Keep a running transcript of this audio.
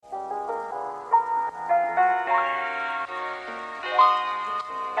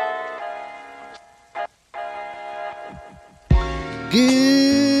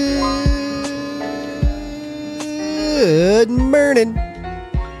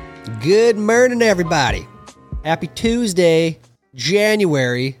morning. Good morning, everybody. Happy Tuesday,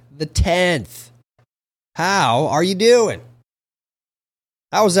 January the 10th. How are you doing?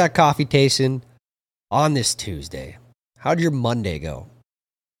 How was that coffee tasting on this Tuesday? How'd your Monday go?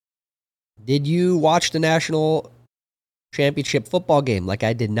 Did you watch the national championship football game like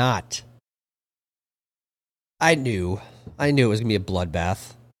I did not? I knew it was going to be a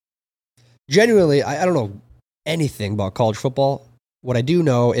bloodbath. Genuinely, I don't know anything about college football. What I do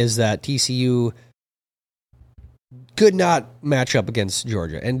know is that TCU could not match up against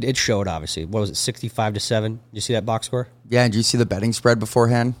Georgia, and it showed, obviously. What was it, 65-7? Did you see that box score? Yeah, and did you see the betting spread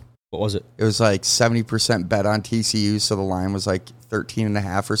beforehand? What was it? It was like 70% bet on TCU, so the line was like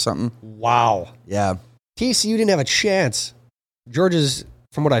 13.5 or something. Wow. Yeah. TCU didn't have a chance. Georgia's,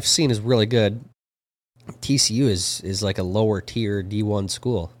 from what I've seen, is really good. TCU is like a lower tier D1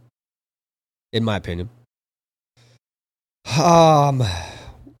 school, in my opinion.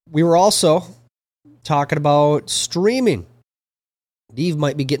 We were also talking about streaming. Dave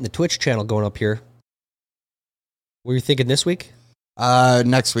might be getting the Twitch channel going up here. What are you thinking this week?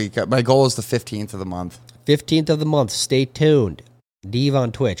 Next week. My goal is the 15th of the month. 15th of the month. Stay tuned. Dave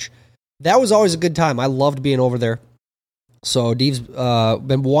on Twitch. That was always a good time. I loved being over there. So Dave's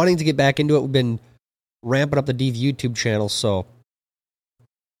been wanting to get back into it. We've been ramping up the Dave YouTube channel. So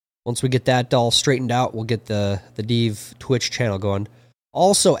once we get that all straightened out, we'll get the Dave Twitch channel going.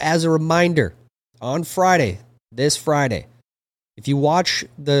 Also, as a reminder, on Friday, this Friday, if you watch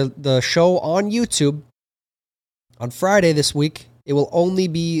the show on YouTube, on Friday this week, it will only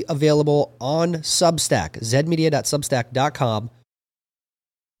be available on Substack, zmedia.substack.com.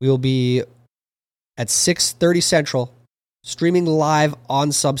 We will be at 6:30 Central, streaming live on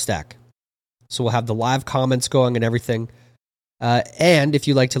Substack. So we'll have the live comments going and everything. And if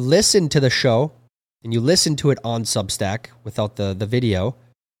you like to listen to the show, and you listen to it on Substack without the video,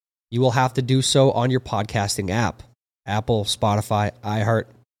 you will have to do so on your podcasting app. Apple, Spotify, iHeart,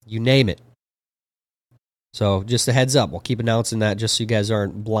 you name it. So just a heads up, we'll keep announcing that just so you guys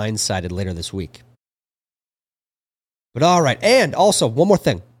aren't blindsided later this week. But all right, and also one more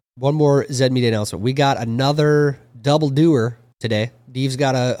thing. One more Zed Media announcement. We got another double doer today. Dave's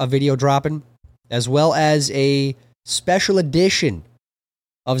got a video dropping, as well as a special edition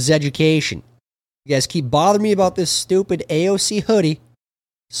of Zeducation. You guys keep bothering me about this stupid AOC hoodie,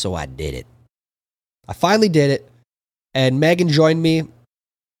 so I did it. I finally did it, and Megan joined me,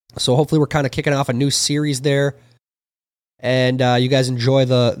 so hopefully we're kind of kicking off a new series there, and you guys enjoy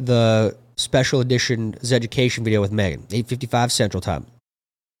the special edition Zeducation video with Megan, 8:55 Central Time.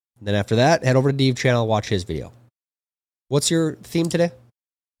 And then after that, head over to Dave channel, watch his video. What's your theme today?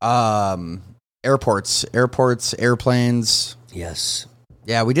 Airports, airplanes. Yes.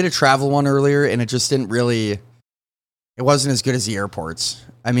 Yeah, we did a travel one earlier, and it just didn't really, it wasn't as good as the airports.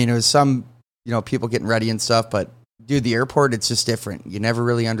 I mean, it was some, people getting ready and stuff, but dude, the airport, it's just different. You never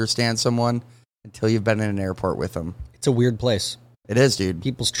really understand someone until you've been in an airport with them. It's a weird place. It is, dude.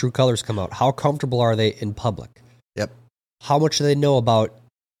 People's true colors come out. How comfortable are they in public? Yep. How much do they know about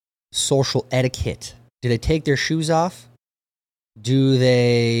social etiquette? Do they take their shoes off? Do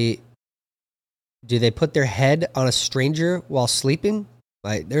they put their head on a stranger while sleeping?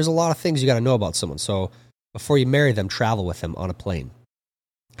 Like, there's a lot of things you got to know about someone. So before you marry them, travel with them on a plane.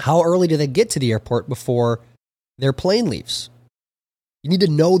 How early do they get to the airport before their plane leaves? You need to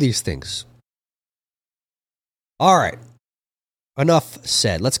know these things. All right. Enough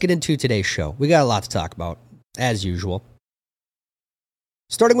said. Let's get into today's show. We got a lot to talk about, as usual.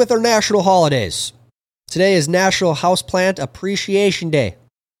 Starting with our national holidays. Today is National Houseplant Appreciation Day.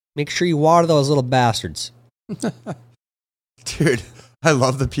 Make sure you water those little bastards. Dude, I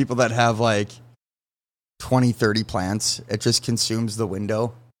love the people that have like 20, 30 plants. It just consumes the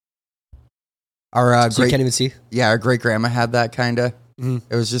window. Our so you can't even see? Yeah, our great-grandma had that kind of. Mm-hmm.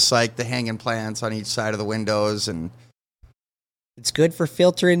 It was just like the hanging plants on each side of the windows. And it's good for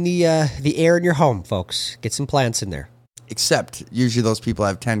filtering the air in your home, folks. Get some plants in there. Except, usually those people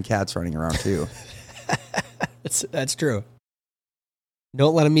have 10 cats running around too. That's true.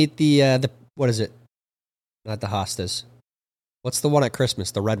 Don't let them eat the what is it? Not the hostas. What's the one at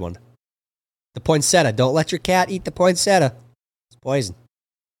Christmas? The red one. The poinsettia. Don't let your cat eat the poinsettia. It's poison.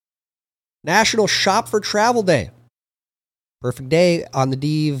 National Shop for Travel Day. Perfect day on the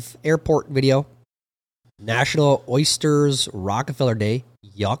Dave Airport video. National Oysters Rockefeller Day.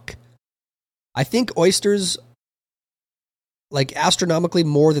 Yuck. I think oysters, like astronomically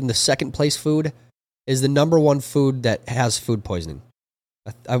more than the second place food, is the number one food that has food poisoning.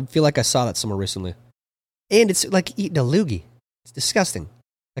 I feel like I saw that somewhere recently. And it's like eating a loogie. It's disgusting.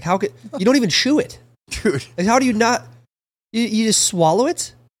 Like, how could you don't even chew it, dude? Like, how do you not? You just swallow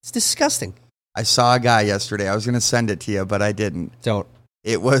it? It's disgusting. I saw a guy yesterday. I was going to send it to you, but I didn't. Don't.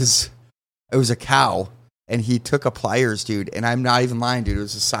 It was a cow, and he took a pliers, dude. And I'm not even lying, dude. It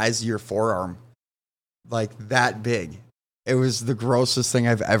was the size of your forearm, like that big. It was the grossest thing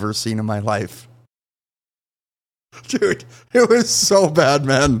I've ever seen in my life, dude. It was so bad,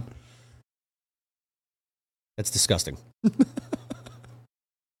 man. That's disgusting.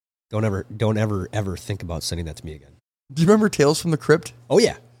 Don't ever think about sending that to me again. Do you remember Tales from the Crypt? Oh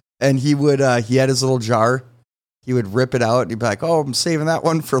yeah. And he had his little jar. He would rip it out and he'd be like, "Oh, I'm saving that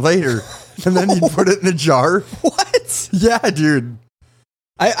one for later." And then he'd put it in a jar. What? Yeah, dude.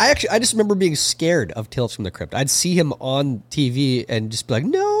 I just remember being scared of Tales from the Crypt. I'd see him on TV and just be like,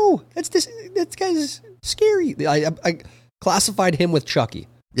 "No, that guy's scary." I classified him with Chucky.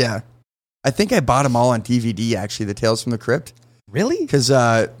 Yeah. I think I bought them all on DVD, actually, the Tales from the Crypt. Really? Because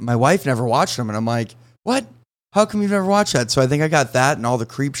my wife never watched them. And I'm like, what? How come you've never watched that? So I think I got that and all the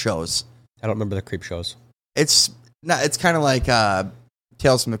Creep shows. I don't remember the Creep shows. It's kind of like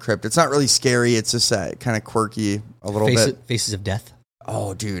Tales from the Crypt. It's not really scary. It's just kind of quirky a little bit. Faces of Death.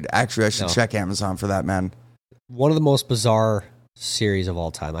 Oh, dude. Actually, I should check Amazon for that, man. One of the most bizarre series of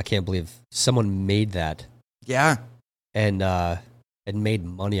all time. I can't believe someone made that. Yeah. And made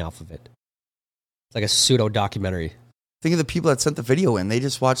money off of it. It's like a pseudo documentary. Think of the people that sent the video in. They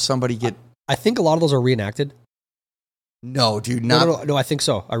just watched somebody get. I think a lot of those are reenacted. No, dude. Not. No, I think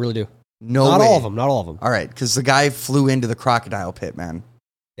so. I really do. No, not way. all of them. Not all of them. All right, because the guy flew into the crocodile pit, man.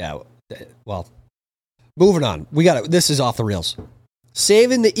 Yeah. Well, moving on. This is off the rails.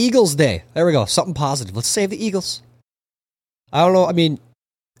 Saving the Eagles Day. There we go. Something positive. Let's save the Eagles. I don't know. I mean,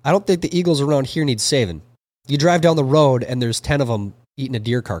 I don't think the Eagles around here need saving. You drive down the road and there's 10 of them eating a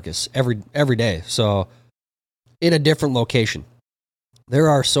deer carcass every day. So, in a different location. There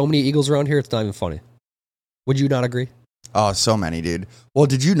are so many Eagles around here, it's not even funny. Would you not agree? Oh, so many, dude. Well,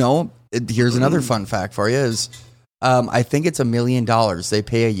 did you know, here's another fun fact for you, is I think it's $1 million they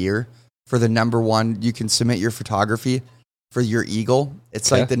pay a year for the number one. You can submit your photography for your eagle.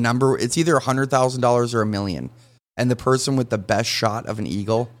 It's like the number, it's either $100,000 or $1 million. And the person with the best shot of an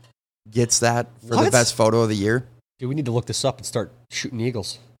eagle gets that for the best photo of the year. Dude, we need to look this up and start shooting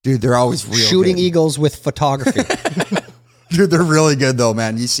eagles. Dude, they're always real Shooting good. eagles with photography. Dude, they're really good though,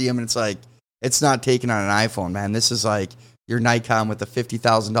 man. You see them and it's like, it's not taken on an iPhone, man. This is like your Nikon with a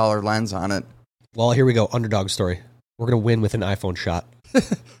 $50,000 lens on it. Well, here we go. Underdog story. We're going to win with an iPhone shot.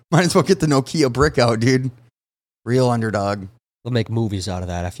 Might as well get the Nokia brick out, dude. Real underdog. They'll make movies out of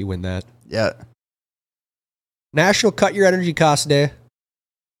that if you win that. Yeah. National Cut Your Energy Cost Day.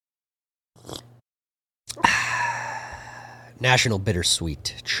 National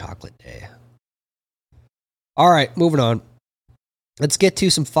Bittersweet Chocolate Day. All right, moving on. Let's get to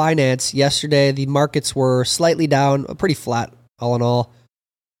some finance. Yesterday, the markets were slightly down, pretty flat, all in all.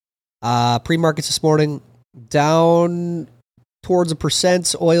 Pre-markets this morning, down towards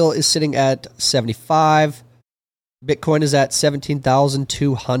 1%. Oil is sitting at 75. Bitcoin is at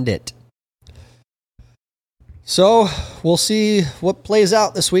 17,200. So, we'll see what plays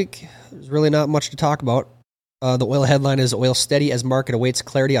out this week. There's really not much to talk about. The oil headline is oil steady as market awaits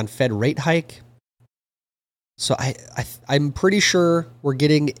clarity on Fed rate hike. So I'm pretty sure we're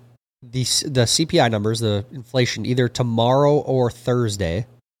getting the CPI numbers, the inflation, either tomorrow or Thursday.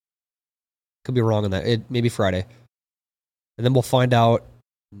 Could be wrong on that. Maybe Friday. And then we'll find out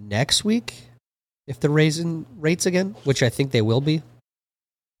next week if they're raising rates again, which I think they will be.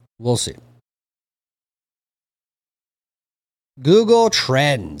 We'll see. Google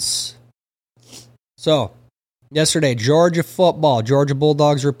Trends. So, yesterday, Georgia football. Georgia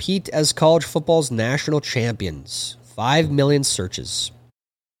Bulldogs repeat as college football's national champions. 5 million searches.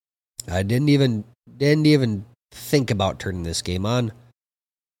 I didn't even think about turning this game on.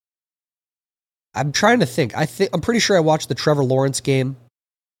 I'm trying to think. I'm pretty sure I watched the Trevor Lawrence game,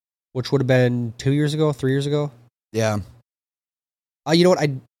 which would have been 2 years ago, 3 years ago. Yeah. You know what?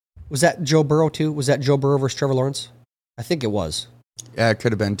 Was that Joe Burrow too? Was that Joe Burrow versus Trevor Lawrence? I think it was. Yeah, it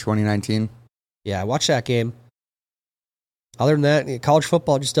could have been 2019. Yeah, I watched that game. Other than that, college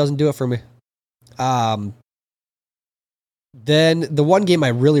football just doesn't do it for me. Then the one game I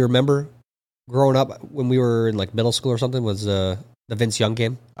really remember growing up when we were in like middle school or something was the Vince Young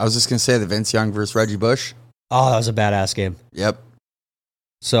game. I was just going to say the Vince Young versus Reggie Bush. Oh, that was a badass game. Yep.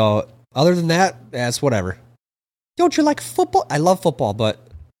 So other than that, that's whatever. Don't you like football? I love football, but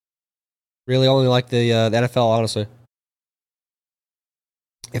really only like the NFL, honestly.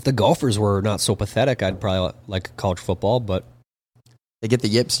 If the Gophers were not so pathetic, I'd probably like college football, but they get the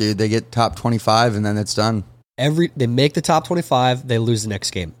yips, dude. They get top 25 and then it's done. They make the top 25, they lose the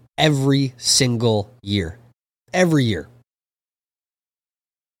next game. Every single year. Every year.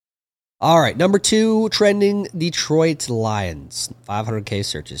 All right, number 2, trending Detroit Lions. 500K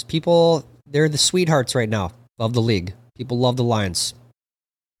searches. People, they're the sweethearts right now of the league. People love the Lions.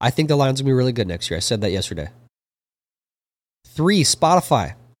 I think the Lions will be really good next year. I said that yesterday. 3,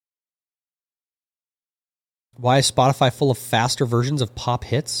 Spotify. Why is Spotify full of faster versions of pop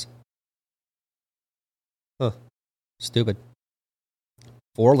hits? Huh. Stupid.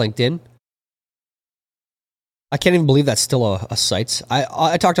 4, LinkedIn. I can't even believe that's still a site.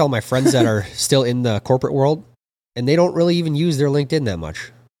 I talked to all my friends that are still in the corporate world, and they don't really even use their LinkedIn that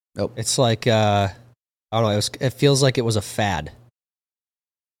much. Nope. It's like, I don't know, it feels like it was a fad.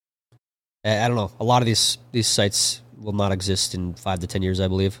 I don't know. A lot of these sites will not exist in 5 to 10 years, I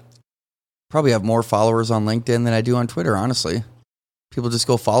believe. Probably have more followers on LinkedIn than I do on Twitter, honestly. People just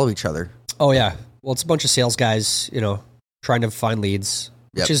go follow each other. Oh, yeah. Well, it's a bunch of sales guys, trying to find leads,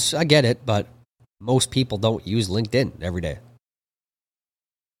 which is, I get it, but most people don't use LinkedIn every day.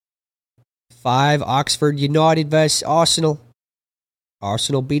 5, Oxford United versus Arsenal.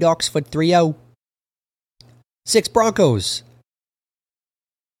 Arsenal beat Oxford 3-0. 6, Broncos.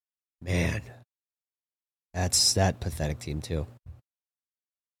 Man, that's that pathetic team too.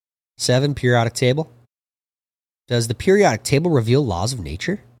 7, periodic table. Does the periodic table reveal laws of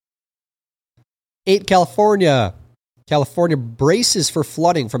nature? 8, California. California braces for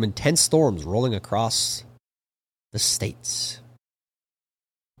flooding from intense storms rolling across the states.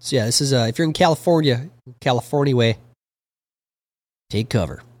 So yeah, this is if you're in California way, take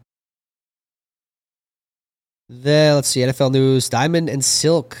cover. Then let's see, NFL news. Diamond and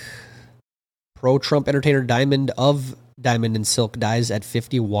Silk. Pro-Trump entertainer Diamond of Diamond and Silk dies at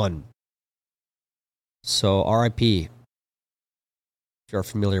 51. So RIP. If you're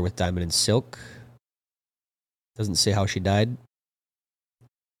familiar with Diamond and Silk. Doesn't say how she died.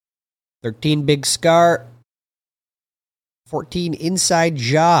 13, Big Scar. 14, Inside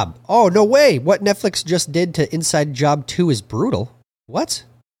Job. Oh, no way. What Netflix just did to Inside Job 2 is brutal. What?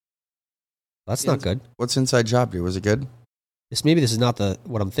 That's not good. What's Inside Job, dude? Was it good? Maybe this is not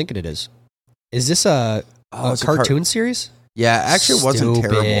what I'm thinking it is. Is this a cartoon series? Yeah, actually it wasn't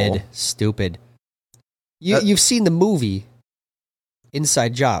terrible. Stupid. You've seen the movie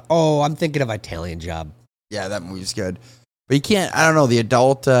Inside Job. Oh, I'm thinking of Italian Job. Yeah, that movie's good. But you can't, I don't know, the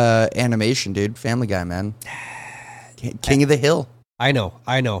adult animation, dude. Family Guy, man. King of the Hill. I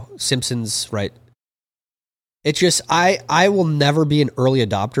know. Simpsons, right. It's just, I will never be an early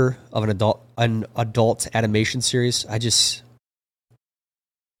adopter of an adult animation series. I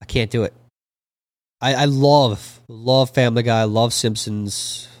can't do it. I love Family Guy, love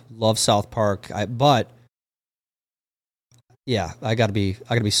Simpsons, love South Park, but yeah, I gotta be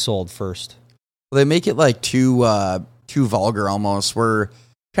sold first. Well, they make it like too vulgar almost. We're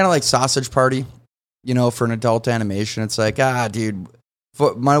kind of like Sausage Party, for an adult animation. It's like, dude,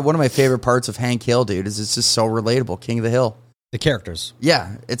 one of my favorite parts of Hank Hill, dude, is it's just so relatable. King of the Hill. The characters.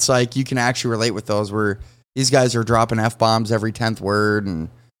 Yeah, it's like you can actually relate with those where these guys are dropping F-bombs every 10th word and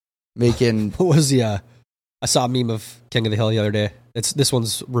making... What was I saw a meme of King of the Hill the other day. This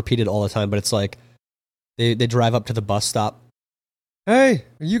one's repeated all the time, but it's like they drive up to the bus stop. Hey,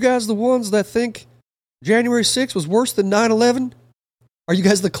 are you guys the ones that think January 6th was worse than 9/11? Are you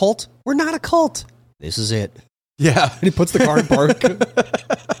guys the cult? We're not a cult. This is it. Yeah. And he puts the car in park.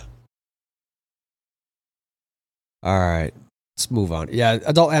 All right. Let's move on. Yeah,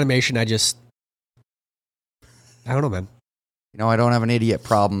 adult animation, I don't know, man. I don't have an idiot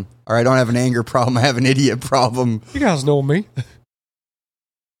problem. Or I don't have an anger problem. I have an idiot problem. You guys know me.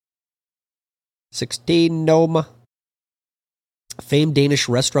 16, Noma. Famed Danish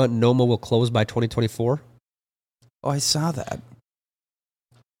restaurant Noma will close by 2024. Oh, I saw that.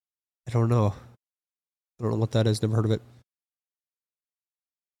 I don't know what that is. Never heard of it.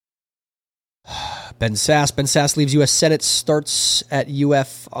 Ben Sass. Ben Sass leaves U.S. Senate, starts at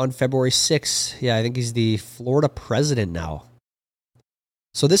UF on February 6th. Yeah, I think he's the Florida president now.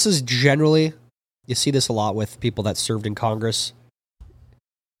 So this is generally, you see this a lot with people that served in Congress.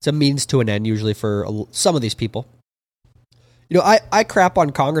 It's a means to an end usually for some of these people. I crap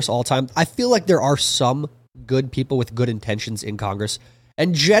on Congress all the time. I feel like there are some good people with good intentions in Congress,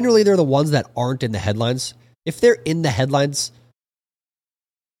 and generally they're the ones that aren't in the headlines. If they're in the headlines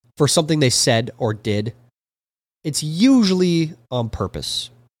for something they said or did, it's usually on purpose,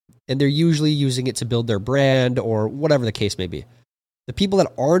 and they're usually using it to build their brand or whatever the case may be. The people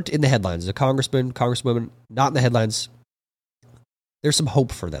that aren't in the headlines, the congressmen, congresswomen, not in the headlines, there's some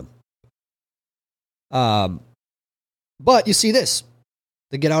hope for them. But you see this.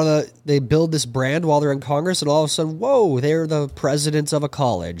 They build this brand while they're in Congress, and all of a sudden, whoa, they're the president of a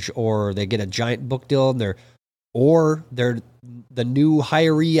college, or they get a giant book deal, and they're or they're the new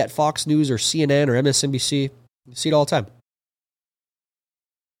hiree at Fox News or CNN or MSNBC. You see it all the time.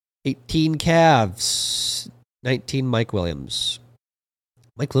 18 Cavs, 19 Mike Williams.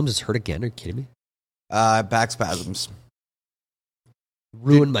 Mike Williams is hurt again. Are you kidding me? Back spasms.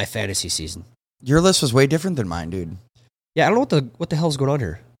 Ruined my fantasy season. Your list was way different than mine, dude. Yeah, I don't know what the hell's going on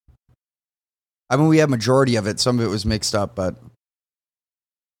here. I mean, we have majority of it. Some of it was mixed up, but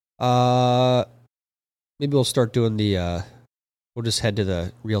maybe we'll start doing the. We'll just head to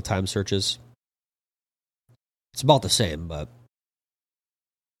the real time searches. It's about the same, but.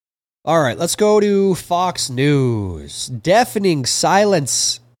 All right, let's go to Fox News. Deafening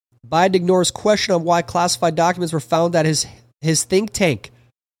silence. Biden ignores question on why classified documents were found at his think tank.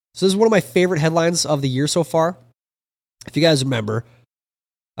 So this is one of my favorite headlines of the year so far. If you guys remember,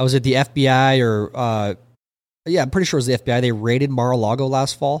 I was at the FBI I'm pretty sure it was the FBI. They raided Mar-a-Lago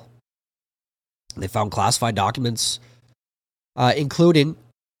last fall. They found classified documents, including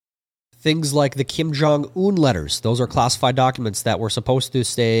things like the Kim Jong-un letters. Those are classified documents that were supposed to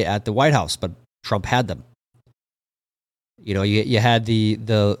stay at the White House, but Trump had them. You know, you had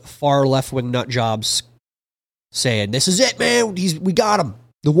the far left-wing nut jobs saying, "This is it, man. We got him.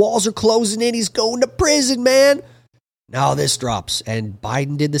 The walls are closing in. He's going to prison, man." Now this drops, and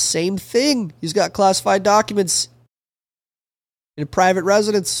Biden did the same thing. He's got classified documents in a private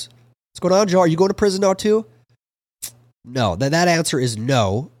residence. What's going on, Joe? Are you going to prison now too? No, that answer is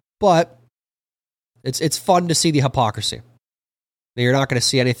no. But it's fun to see the hypocrisy. You're not going to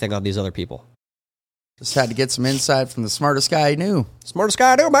see anything on these other people. Just had to get some insight from the smartest guy I knew. Smartest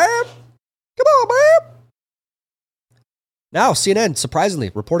guy I knew, man. Come on, man. Now, CNN,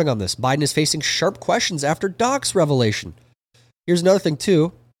 surprisingly, reporting on this. Biden is facing sharp questions after docs revelation. Here's another thing,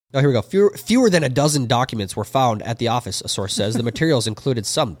 too. Oh, here we go. Fewer than a dozen documents were found at the office, a source says. The materials included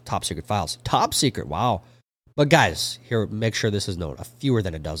some top secret files. Top secret, wow. But guys, here, make sure this is known. Fewer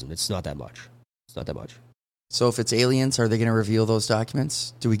than a dozen. It's not that much. It's not that much. So if it's aliens, are they going to reveal those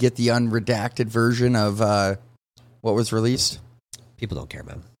documents? Do we get the unredacted version of what was released? People don't care,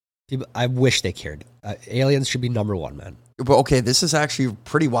 man. I wish they cared. Aliens should be number one, man. But okay, this is actually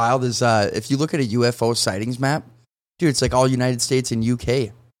pretty wild. Is if you look at a UFO sightings map, dude, it's like all United States and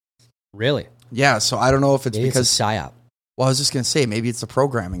UK. Really? Yeah, so I don't know if it's maybe because it's a psyop. Well, I was just going to say, maybe it's the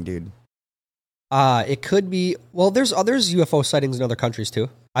programming, dude. It could be. Well, there's UFO sightings in other countries too.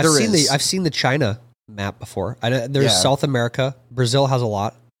 I've seen the China map before. There's South America. Brazil has a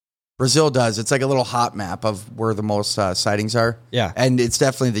lot. Brazil does. It's like a little hot map of where the most sightings are. Yeah, and it's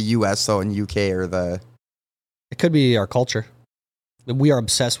definitely the U.S. though, and UK are the. It could be our culture. We are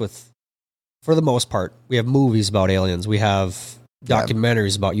obsessed with, for the most part, we have movies about aliens. We have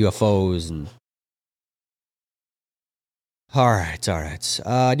documentaries about UFOs and. All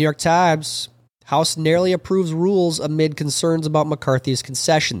right. New York Times. House narrowly approves rules amid concerns about McCarthy's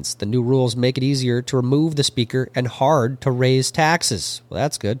concessions. The new rules make it easier to remove the speaker and hard to raise taxes. Well,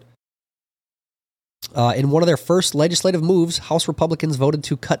 that's good. In one of their first legislative moves, House Republicans voted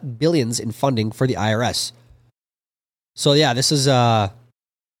to cut billions in funding for the IRS. So, yeah, this is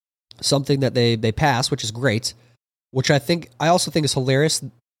something that they passed, which is great, which I also think is hilarious.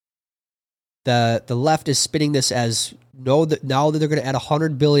 The left is spinning this as now that they're going to add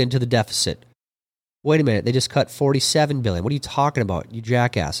 $100 billion to the deficit. Wait a minute, they just cut $47 billion. What are you talking about, you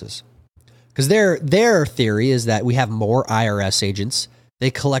jackasses? Because their theory is that we have more IRS agents, they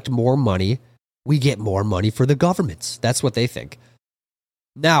collect more money, we get more money for the governments. That's what they think.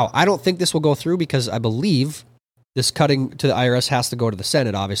 Now, I don't think this will go through because I believe this cutting to the IRS has to go to the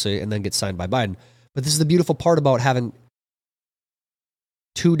Senate, obviously, and then get signed by Biden. But this is the beautiful part about having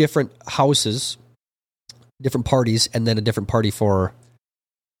two different houses, different parties, and then a different party for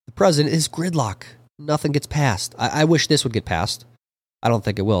the president is gridlock. Nothing gets passed. I wish this would get passed. I don't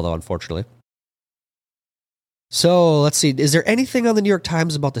think it will, though, unfortunately. So, let's see. Is there anything on the New York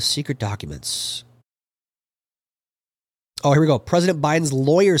Times about the secret documents? Oh, here we go. President Biden's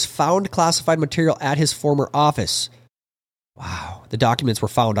lawyers found classified material at his former office. Wow. The documents were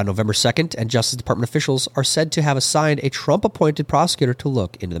found on November 2nd, and Justice Department officials are said to have assigned a Trump-appointed prosecutor to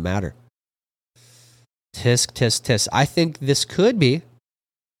look into the matter. Tisk, tisk, tisk. I think this could be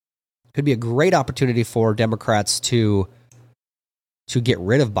a great opportunity for Democrats to get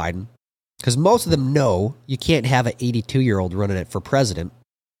rid of Biden, because most of them know you can't have an 82-year-old running it for president.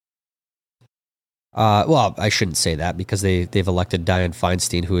 Well, I shouldn't say that because they've elected Dianne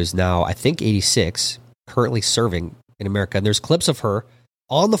Feinstein, who is now, I think, 86, currently serving in America. And there's clips of her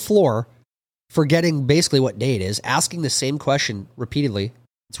on the floor forgetting basically what day it is, asking the same question repeatedly.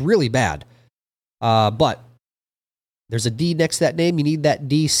 It's really bad. But there's a D next to that name. You need that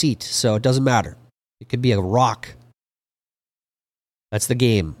D seat, so it doesn't matter. It could be a rock. That's the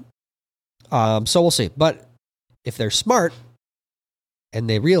game. So we'll see. But if they're smart and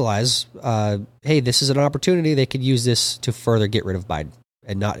they realize, hey, this is an opportunity, they could use this to further get rid of Biden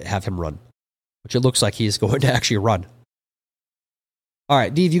and not have him run, which it looks like he's going to actually run. All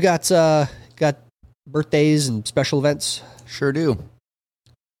right, Dave, you got birthdays and special events? Sure do.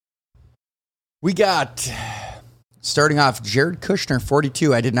 We got, starting off, Jared Kushner,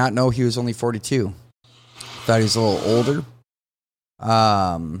 42. I did not know he was only 42. Thought he was a little older.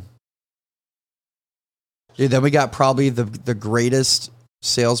 Then we got probably the greatest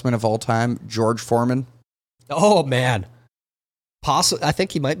salesman of all time, George Foreman. Oh, man. Possibly, I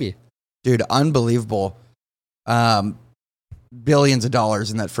think he might be. Dude, unbelievable. Billions of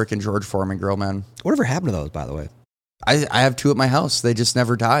dollars in that freaking George Foreman grill, man. Whatever happened to those, by the way? I have 2 at my house. They just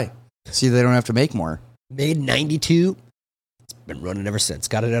never die. See, they don't have to make more. Made 92. It's been running ever since.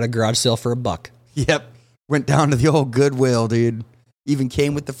 Got it at a garage sale for $1. Yep. Went down to the old Goodwill, dude. Even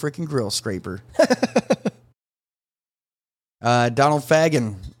came with the freaking grill scraper. Donald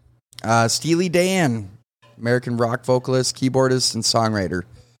Fagen. Steely Dan. American rock vocalist, keyboardist, and songwriter.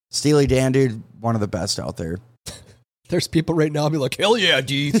 Steely Dan, dude, one of the best out there. There's people right now be like, hell yeah,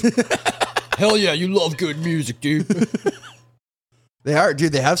 Dave. Hell yeah, you love good music, dude. They are,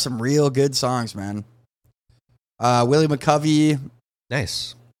 dude. They have some real good songs, man. Willie McCovey.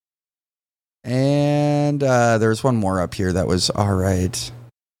 Nice. And there's one more up here that was all right.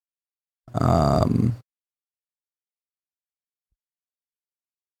 Oh,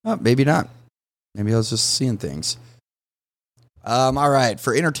 maybe not. Maybe I was just seeing things. All right.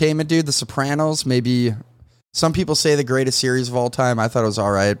 For entertainment, dude, The Sopranos. Maybe some people say the greatest series of all time. I thought it was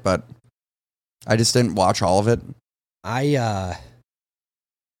all right, but I just didn't watch all of it. I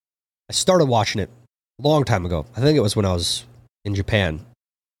started watching it a long time ago. I think it was when I was in Japan.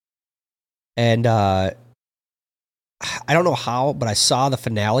 And I don't know how, but I saw the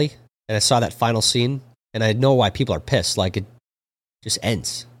finale and I saw that final scene and I know why people are pissed. Like, it just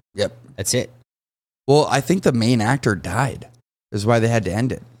ends. Yep. That's it. Well, I think the main actor died. Is why they had to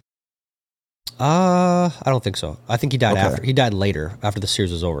end it. I don't think so. I think he died Okay. after. He died later, after the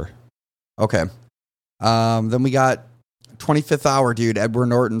series was over. Okay. Then we got 25th Hour, dude. Edward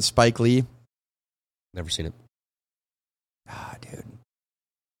Norton, Spike Lee. Never seen it. Ah, dude.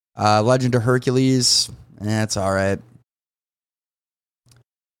 Legend of Hercules. It's all right.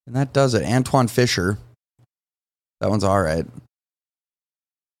 And that does it. Antoine Fisher. That one's all right.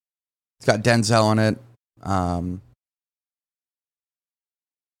 It's got Denzel in it.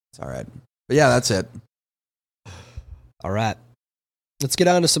 It's all right. But yeah, that's it. All right. Let's get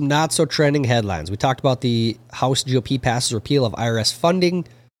on to some not so trending headlines. We talked about the House GOP passes repeal of IRS funding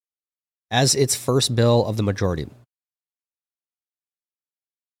as its first bill of the majority.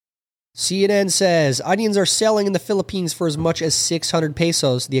 CNN says onions are selling in the Philippines for as much as 600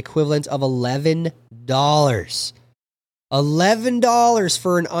 pesos, the equivalent of $11. $11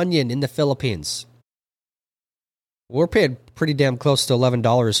 for an onion in the Philippines. We're paying pretty damn close to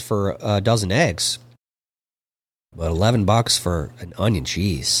 $11 for a dozen eggs. But $11 for an onion,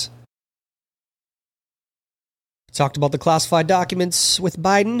 cheese. Talked about the classified documents with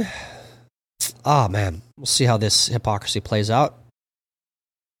Biden. Oh, man. We'll see how this hypocrisy plays out.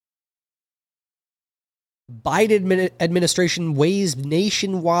 Biden administration weighs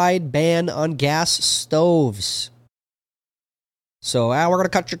nationwide ban on gas stoves. So, we're going to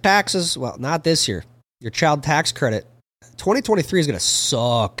cut your taxes. Well, not this year. Your child tax credit. 2023 is going to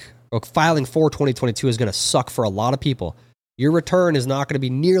suck. Or filing for 2022 is going to suck for a lot of people. Your return is not going to be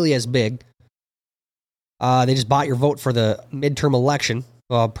nearly as big. They just bought your vote for the midterm election.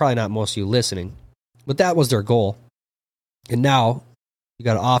 Well, probably not most of you listening. But that was their goal. And now, you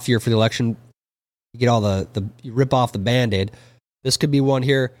got an off year for the election. You get all you rip off the Band-Aid. This could be one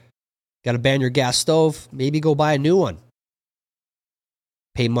here. Got to ban your gas stove. Maybe go buy a new one.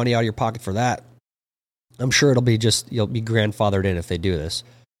 Pay money out of your pocket for that. I'm sure you'll be grandfathered in if they do this.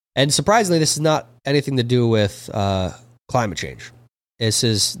 And surprisingly, this is not anything to do with climate change.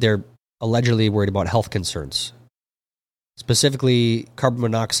 They're allegedly worried about health concerns, specifically carbon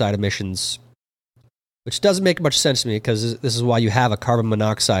monoxide emissions, which doesn't make much sense to me because this is why you have a carbon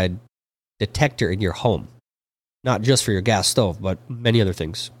monoxide detector in your home, not just for your gas stove, but many other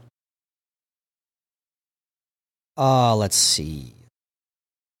things. Let's see.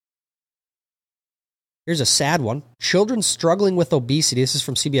 Here's a sad one. Children struggling with obesity. This is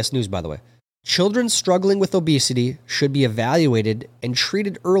from CBS News, by the way. Children struggling with obesity should be evaluated and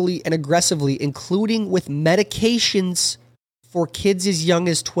treated early and aggressively, including with medications for kids as young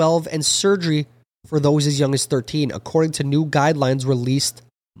as 12 and surgery for those as young as 13, according to new guidelines released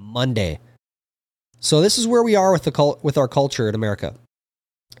Monday. So this is where we are with our culture in America.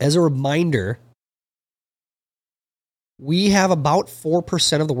 As a reminder, we have about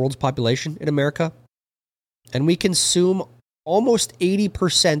 4% of the world's population in America, and we consume almost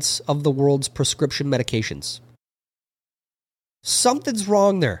 80% of the world's prescription medications. Something's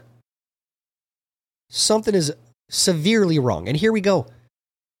wrong there. Something is severely wrong. And here we go.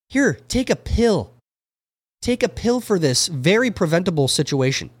 Here, take a pill. Take a pill for this very preventable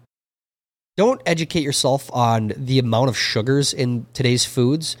situation. Don't educate yourself on the amount of sugars in today's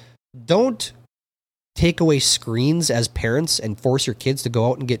foods. Don't take away screens as parents and force your kids to go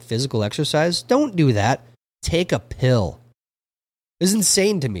out and get physical exercise. Don't do that. Take a pill. This is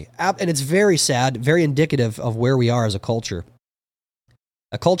insane to me. And it's very sad, very indicative of where we are as a culture.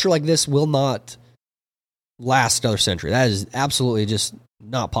 A culture like this will not last another century. That is absolutely just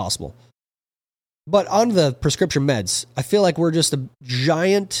not possible. But on the prescription meds, I feel like we're just a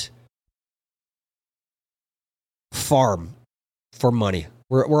giant farm for money.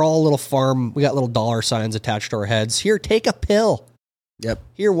 We're all a little farm. We got little dollar signs attached to our heads. Here, take a pill. Yep.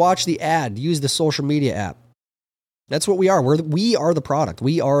 Here, watch the ad. Use the social media app. That's what we are. We are the product.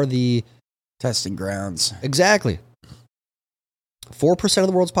 We are the testing grounds. Exactly. 4% of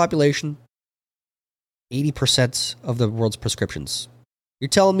the world's population, 80% of the world's prescriptions. You're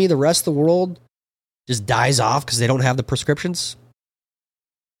telling me the rest of the world just dies off because they don't have the prescriptions?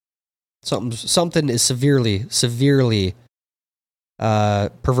 Something is severely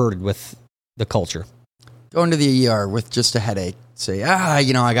perverted with the culture. Going to the ER with just a headache. Say,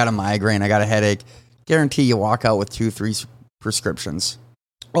 I got a migraine, I got a headache. Guarantee you walk out with 2-3 prescriptions.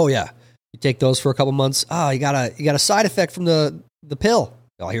 Oh yeah, you take those for a couple months. You got a side effect from the pill.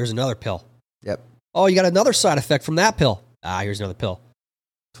 Oh, here's another pill. Yep. Oh, you got another side effect from that pill. Here's another pill.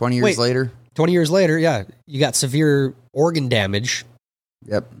 20 years later. 20 years later, yeah, you got severe organ damage.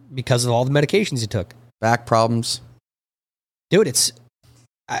 Yep. Because of all the medications you took. Back problems. Dude,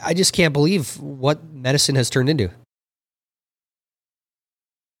 I just can't believe what medicine has turned into.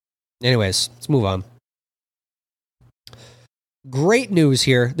 Anyways, let's move on. Great news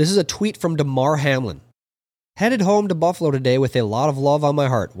here. This is a tweet from Damar Hamlin. Headed home to Buffalo today with a lot of love on my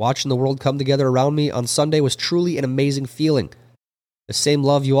heart. Watching the world come together around me on Sunday was truly an amazing feeling. The same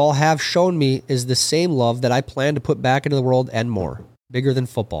love you all have shown me is the same love that I plan to put back into the world and more. Bigger than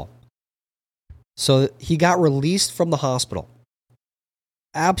football. So he got released from the hospital.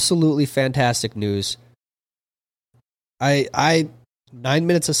 Absolutely fantastic news. 9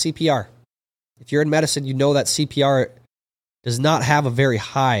 minutes of CPR. If you're in medicine, you know that CPR does not have a very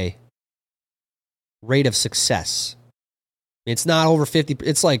high rate of success. It's not over 50.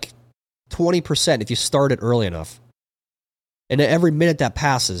 It's like 20% if you start it early enough. And every minute that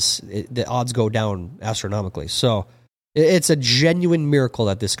passes, the odds go down astronomically. So it's a genuine miracle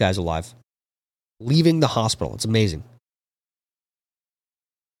that this guy's alive. Leaving the hospital. It's amazing.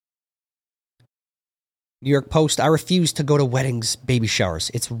 New York Post, I refuse to go to weddings, baby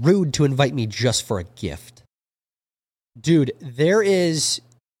showers. It's rude to invite me just for a gift. Dude,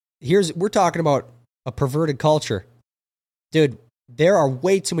 we're talking about a perverted culture. Dude, there are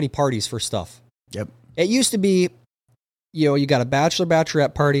way too many parties for stuff. Yep. It used to be, you got a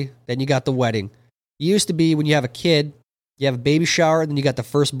bachelorette party, then you got the wedding. It used to be when you have a kid, you have a baby shower, then you got the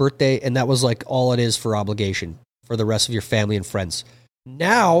first birthday, and that was like all it is for obligation for the rest of your family and friends.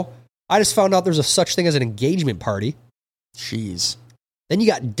 Now, I just found out there's a such thing as an engagement party. Jeez. Then you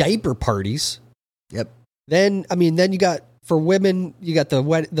got diaper parties. Yep. Then you got, for women, you got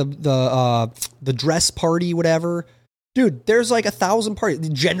the dress party, whatever. Dude, there's like 1,000 parties. The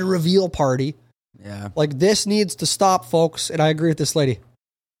gender reveal party. Yeah. Like, this needs to stop, folks. And I agree with this lady.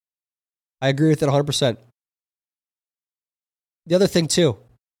 I agree with it 100%. The other thing too,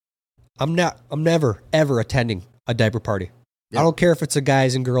 I'm never ever attending a diaper party. Yep. I don't care if it's a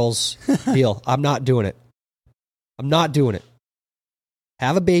guys and girls deal. I'm not doing it. I'm not doing it.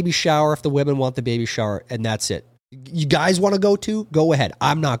 Have a baby shower if the women want the baby shower, and that's it. You guys want to go ahead.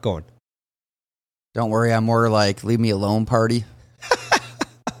 I'm not going. Don't worry, I'm more like leave me alone party.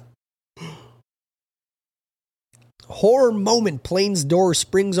 Horror moment, plane's door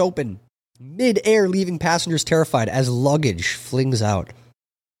springs open. Mid-air, leaving passengers terrified as luggage flings out.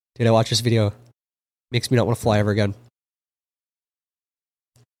 Dude, I watch this video. Makes me not want to fly ever again.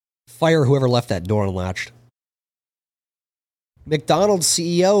 Fire whoever left that door unlatched. McDonald's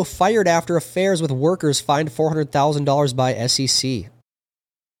CEO fired after affairs with workers, fined $400,000 by SEC.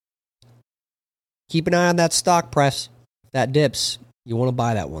 Keep an eye on that stock price. If that dips, you want to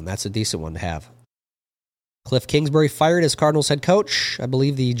buy that one. That's a decent one to have. Cliff Kingsbury fired as Cardinals head coach. I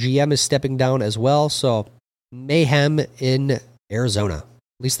believe the GM is stepping down as well. So mayhem in Arizona.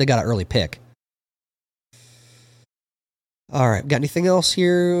 At least they got an early pick. All right, got anything else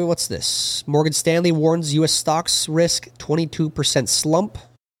here? What's this? Morgan Stanley warns U.S. stocks risk 22% slump.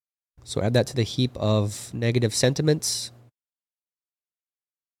 So add that to the heap of negative sentiments.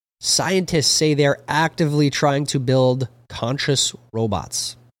 Scientists say they're actively trying to build conscious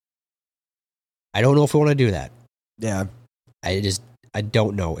robots. I don't know if we want to do that. Yeah. I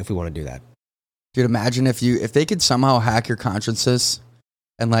don't know if we want to do that. Dude, imagine if they could somehow hack your consciences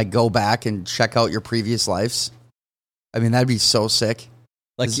and like go back and check out your previous lives. I mean, that'd be so sick.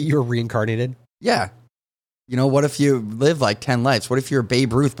 Like you're reincarnated? Yeah. You know, what if you live like 10 lives? What if you're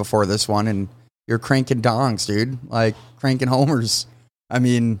Babe Ruth before this one and you're cranking dongs, dude? Like cranking homers. I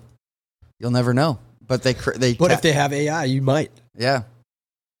mean, you'll never know. But if they have AI, you might. Yeah.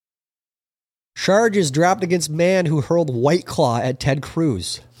 Charges dropped against man who hurled White Claw at Ted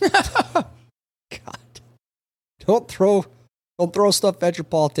Cruz. God. Don't throw stuff at your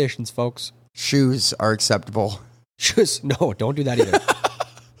politicians, folks. Shoes are acceptable. No, don't do that either.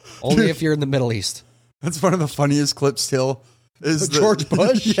 Only if you're in the Middle East. That's one of the funniest clips still. Is George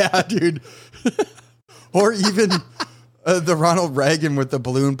Bush? Yeah, dude. Or even the Ronald Reagan with the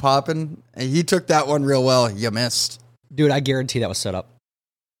balloon popping. He took that one real well. You missed. Dude, I guarantee that was set up.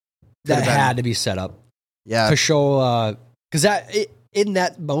 That had to be set up. Yeah. To show, because in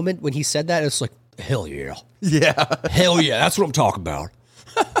that moment when he said that, it's like, hell yeah. Yeah. Hell yeah, that's what I'm talking about.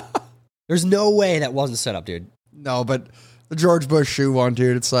 There's no way that wasn't set up, dude. No, but the George Bush shoe one,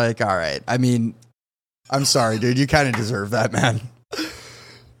 dude, it's like, all right. I mean, I'm sorry, dude. You kind of deserve that, man.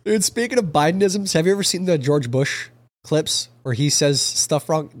 Dude, speaking of Bidenisms, have you ever seen the George Bush clips where he says stuff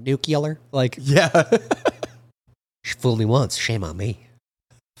wrong? Nuclear? Like, yeah. Fooled me once, shame on me.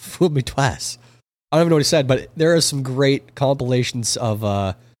 Fooled me twice. I don't even know what he said, but there are some great compilations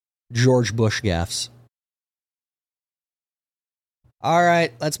of George Bush gaffes. All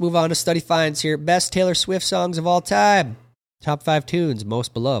right, let's move on to study finds here. Best Taylor Swift songs of all time. Top 5 tunes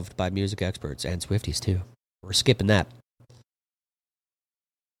most beloved by music experts and Swifties too. We're skipping that.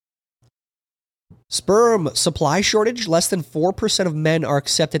 Sperm supply shortage. Less than 4% of men are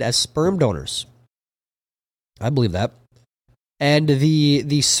accepted as sperm donors. I believe that. And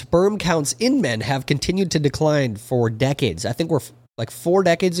the sperm counts in men have continued to decline for decades. I think we're like 4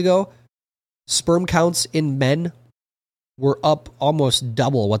 decades ago, sperm counts in men were up almost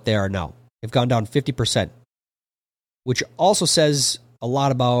double what they are now. They've gone down 50%, which also says a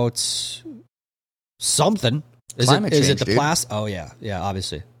lot about something. Climate is change, it the dude. plastic? Oh, yeah. Yeah,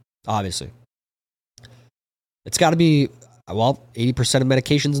 obviously. It's got to be, 80% of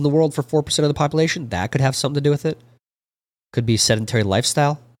medications in the world for 4% of the population. That could have something to do with it. Could be sedentary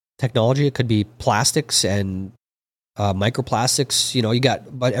lifestyle, technology. It could be plastics and microplastics. You know,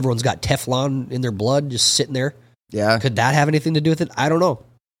 but everyone's got Teflon in their blood just sitting there. Yeah. Could that have anything to do with it? I don't know.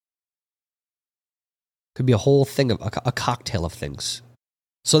 Could be a whole thing of a cocktail of things.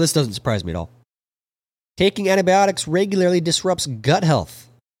 So this doesn't surprise me at all. Taking antibiotics regularly disrupts gut health.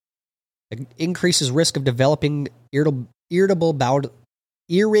 It increases risk of developing irritable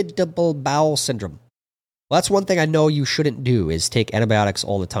bowel syndrome. Well, that's one thing I know you shouldn't do is take antibiotics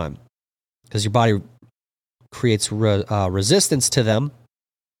all the time because your body creates resistance to them.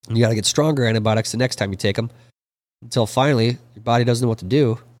 And you got to get stronger antibiotics the next time you take them until finally your body doesn't know what to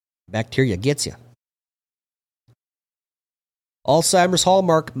do. Bacteria gets you. Alzheimer's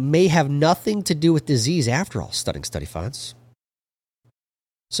hallmark may have nothing to do with disease after all, study finds.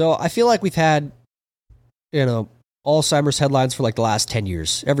 So I feel like we've had, Alzheimer's headlines for like the last 10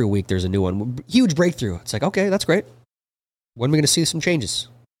 years. Every week there's a new one. Huge breakthrough. It's like, okay, that's great. When are we going to see some changes?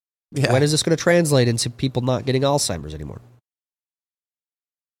 Yeah. When is this going to translate into people not getting Alzheimer's anymore?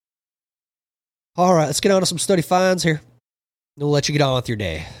 All right, let's get on to some study finds here. We'll let you get on with your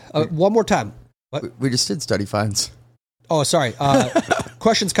day. One more time. What? We just did study finds. Oh, sorry.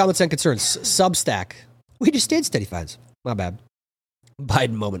 Questions, comments, and concerns. Substack. We just did study finds. My bad.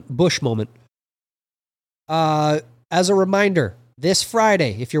 Biden moment. Bush moment. As a reminder, this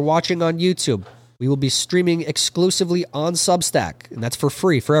Friday, if you're watching on YouTube, we will be streaming exclusively on Substack, and that's for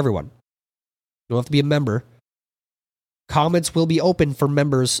free for everyone. You don't have to be a member. Comments will be open for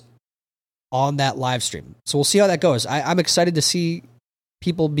members on that live stream. So we'll see how that goes. I'm excited to see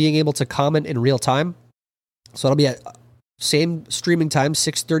people being able to comment in real time. So it'll be at same streaming time,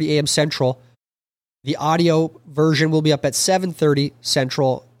 6:30 a.m. Central. The audio version will be up at 7:30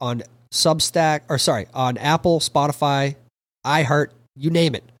 Central on Substack, on Apple, Spotify, iHeart, you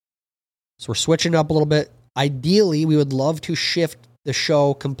name it. So we're switching it up a little bit. Ideally, we would love to shift the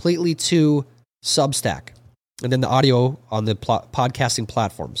show completely to Substack and then the audio on the podcasting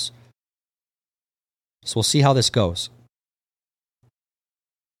platforms. So we'll see how this goes.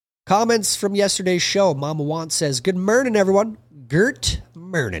 Comments from yesterday's show. Mama Want says, good morning, everyone. Gert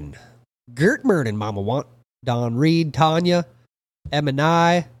Mernon. Gert Mernon, Mama Want. Don Reed, Tanya, Em and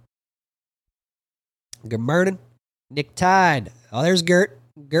I. Good morning. Nick Tide. Oh, there's Gert.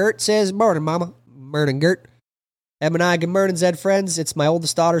 Gert says, morning, Mama. Morning, Gert. Em and I, good morning, Zed friends. It's my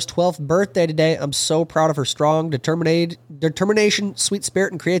oldest daughter's 12th birthday today. I'm so proud of her strong determination, sweet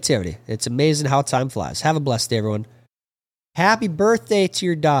spirit, and creativity. It's amazing how time flies. Have a blessed day, everyone. Happy birthday to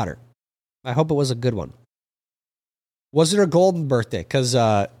your daughter. I hope it was a good one. Was it her golden birthday? Because,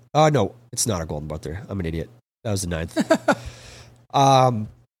 oh, no, it's not a golden birthday. I'm an idiot. That was the 9th.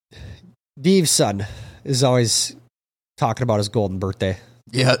 Deve's son is always talking about his golden birthday.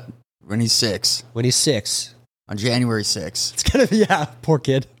 Yeah, when he's 6. When he's 6. On January 6th. It's gonna be, yeah, poor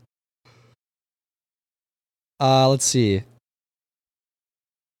kid. Let's see.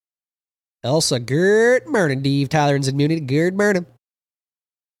 Elsa, good morning. Dave, Tyler, and Zimmunity, good morning.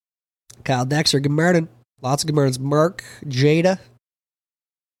 Kyle Dexter, good morning. Lots of good mornings. Mark, Jada,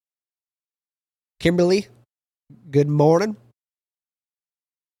 Kimberly, good morning.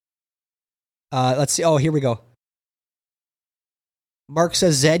 Let's see. Oh, here we go. Mark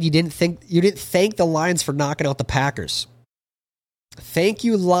says, Zed, you didn't thank the Lions for knocking out the Packers. Thank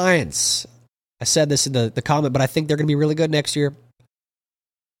you, Lions. I said this in the comment, but I think they're going to be really good next year.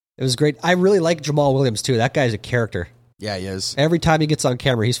 It was great. I really like Jamal Williams, too. That guy's a character. Yeah, he is. Every time he gets on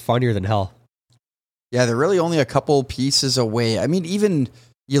camera, he's funnier than hell. Yeah, they're really only a couple pieces away. I mean, even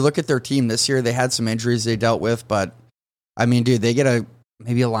you look at their team this year, they had some injuries they dealt with, but, I mean, dude, they get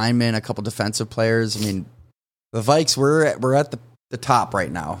maybe a lineman, a couple defensive players. I mean, the Vikes, we're at the top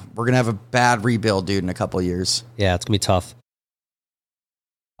right now. We're going to have a bad rebuild, dude, in a couple of years. Yeah, it's going to be tough.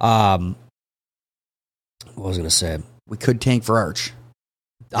 What was I going to say? We could tank for Arch.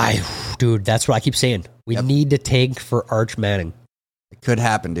 Dude, that's what I keep saying. We need to tank for Arch Manning. It could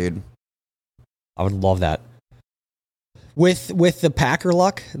happen, dude. I would love that. With the Packer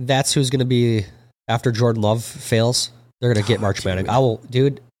luck, that's who's going to be, after Jordan Love fails, they're going to get Arch Manning. It's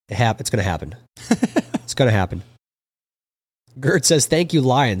going to happen. It's going to happen. Gert says, thank you,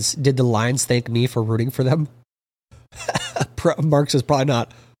 Lions. Did the Lions thank me for rooting for them? Mark says, probably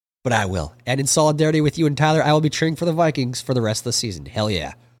not, but I will. And in solidarity with you and Tyler, I will be cheering for the Vikings for the rest of the season. Hell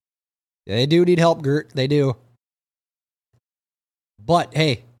yeah. They do need help, Gert. They do. But,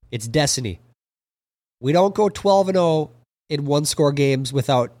 hey, it's destiny. We don't go 12-0 in one-score games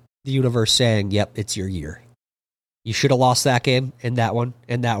without the universe saying, yep, it's your year. You should have lost that game, and that one,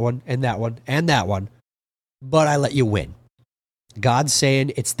 and that one, and that one, and that one. But I let you win. God's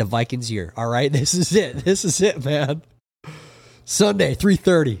saying it's the Vikings' year. All right, this is it. This is it, man. Sunday,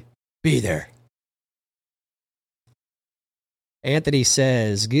 3:30. Be there. Anthony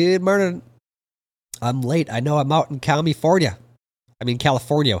says, good morning. I'm late. I know I'm out in California.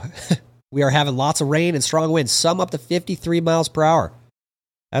 We are having lots of rain and strong winds, some up to 53 miles per hour.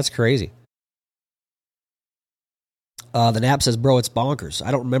 That's crazy. The Nap says, bro, it's bonkers.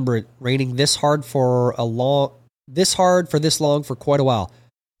 I don't remember it raining this hard for this long for quite a while.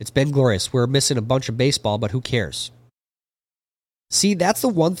 It's been glorious. We're missing a bunch of baseball, but who cares? See, that's the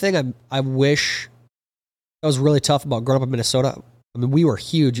one thing I wish that was really tough about growing up in Minnesota. I mean, we were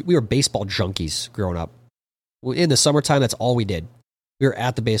huge. We were baseball junkies growing up. In the summertime, that's all we did. We were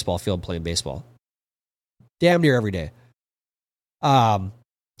at the baseball field playing baseball. Damn near every day. But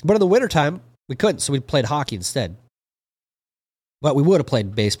in the wintertime, we couldn't, so we played hockey instead. But we would have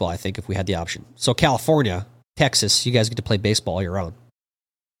played baseball, I think, if we had the option. So California, Texas, you guys get to play baseball all year round.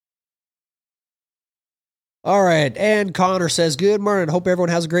 All right, and Connor says, good morning. Hope everyone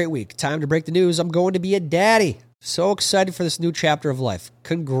has a great week. Time to break the news. I'm going to be a daddy. So excited for this new chapter of life.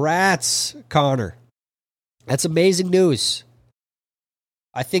 Congrats, Connor. That's amazing news.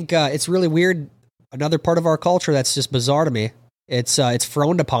 I think it's really weird. Another part of our culture that's just bizarre to me. It's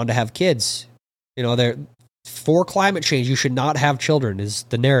frowned upon to have kids. You know, for climate change, you should not have children is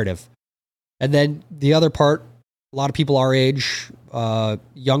the narrative. And then the other part, a lot of people our age,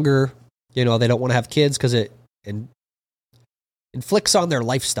 younger, you know, they don't want to have kids because it inflicts on their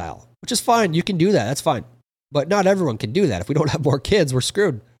lifestyle, which is fine. You can do that. That's fine. But not everyone can do that. If we don't have more kids, we're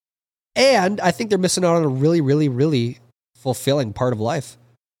screwed. And I think they're missing out on a really, really, really fulfilling part of life.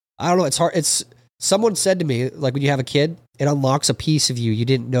 I don't know. It's hard. Someone said to me, like, when you have a kid, it unlocks a piece of you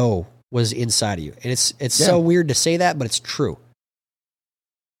didn't know was inside of you. And it's so weird to say that, but it's true.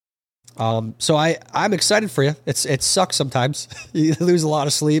 So I'm excited for you. It sucks sometimes. You lose a lot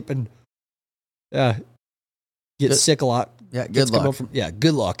of sleep and get sick a lot. Yeah, good luck.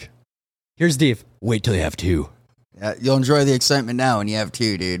 Good luck. Here's Steve. Wait till you have 2. Yeah, you'll enjoy the excitement now when you have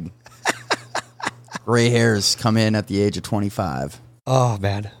 2, dude. Gray hairs come in at the age of 25. Oh,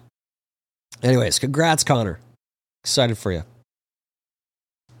 man. Anyways, congrats, Connor. Excited for you.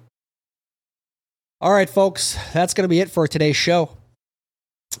 All right, folks, that's going to be it for today's show.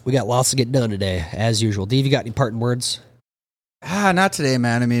 We got lots to get done today, as usual. Dave, you got any parting words? Not today,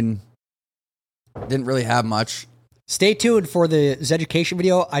 man. I mean, didn't really have much. Stay tuned for the Zeducation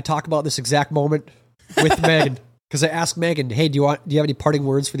video. I talk about this exact moment with Megan because I asked Megan, "Hey, do you have any parting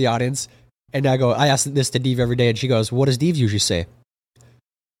words for the audience?" And I ask this to Dave every day, and she goes, "What does Dave usually say?"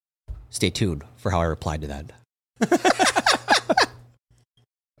 Stay tuned for how I replied to that.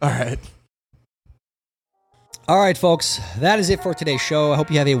 All right. All right, folks, that is it for today's show. I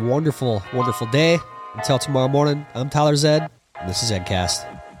hope you have a wonderful, wonderful day. Until tomorrow morning, I'm Tyler Zed, and this is Zedcast.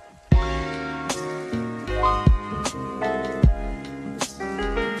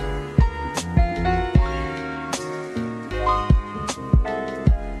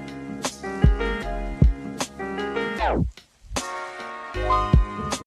 Wow.